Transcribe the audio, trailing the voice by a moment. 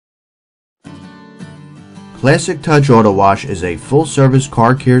Classic Touch Auto Wash is a full-service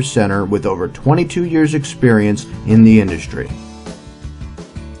car care center with over 22 years experience in the industry.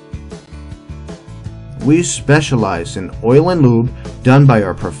 We specialize in oil and lube done by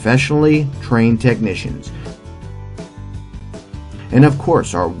our professionally trained technicians. And of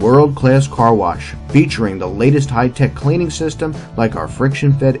course, our world-class car wash, featuring the latest high-tech cleaning system like our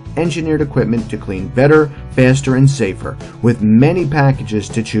friction-fed engineered equipment to clean better, faster, and safer, with many packages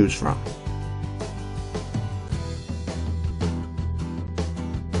to choose from.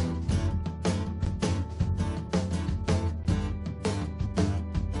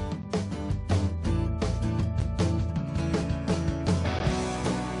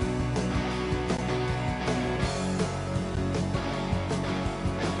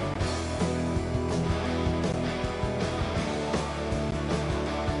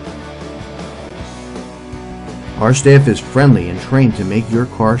 Our staff is friendly and trained to make your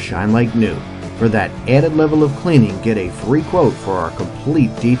car shine like new. For that added level of cleaning, get a free quote for our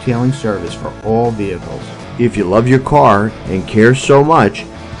complete detailing service for all vehicles. If you love your car and care so much,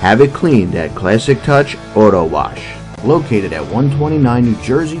 have it cleaned at Classic Touch Auto Wash, located at 129 New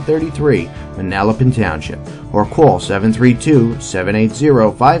Jersey 33, Manalapan Township, or call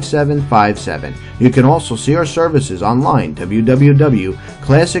 732-780-5757. You can also see our services online,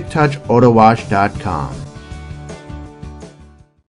 www.classictouchautowash.com.